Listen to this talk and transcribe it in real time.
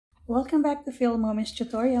Welcome back to Filmoments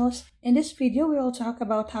tutorials. In this video, we will talk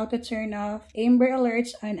about how to turn off Amber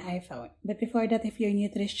Alerts on iPhone. But before that, if you're new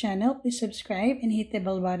to this channel, please subscribe and hit the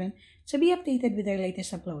bell button to be updated with our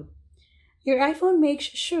latest upload. Your iPhone makes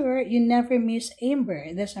sure you never miss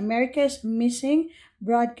Amber, that's America's Missing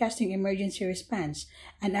Broadcasting Emergency Response,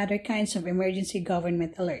 and other kinds of emergency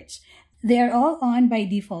government alerts. They are all on by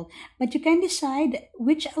default, but you can decide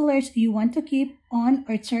which alerts you want to keep on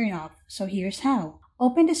or turn off. So here's how.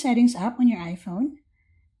 Open the Settings app on your iPhone,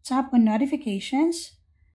 tap on Notifications,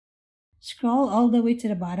 scroll all the way to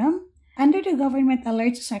the bottom. Under the Government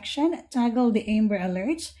Alerts section, toggle the Amber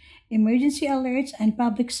Alerts, Emergency Alerts, and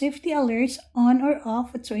Public Safety Alerts on or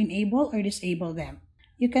off to enable or disable them.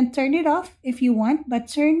 You can turn it off if you want, but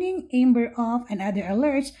turning Amber off and other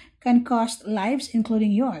alerts can cost lives,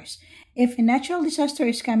 including yours. If a natural disaster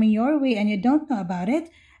is coming your way and you don't know about it,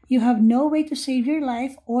 you have no way to save your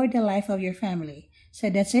life or the life of your family. So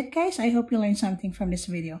that's it, guys. I hope you learned something from this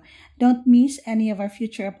video. Don't miss any of our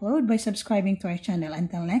future upload by subscribing to our channel.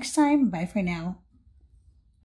 Until next time, bye for now.